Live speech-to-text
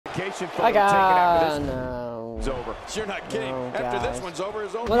I got no. It's over. You're not kidding. No, After guys. this one's over,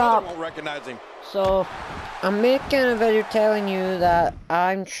 his own What mother up? won't recognize him. So, I'm making a video telling you that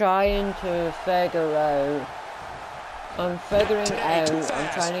I'm trying to figure out. I'm figuring out.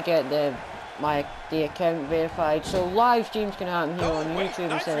 I'm trying to get the account verified. So live streams can happen here on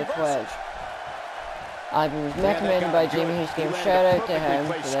YouTube instead of Twitch. I've been recommended by Jimmy Hughes Game. Shout out to him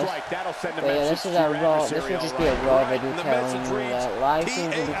for this. But yeah, this is a raw. This will just be a raw video telling you that live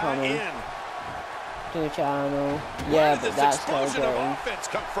streams will be coming to the channel. Yeah, but that's still going.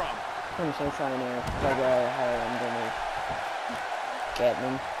 I'm still trying to figure out how I'm gonna get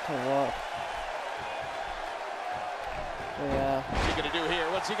them to work. So yeah. What's he gonna do here?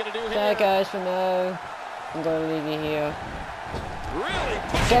 What's he gonna do here? Bye guys for now. I'm gonna leave you here. Really?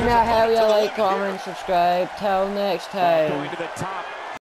 Give me a hell yeah, like, comment, subscribe. Till next time. Going to the top.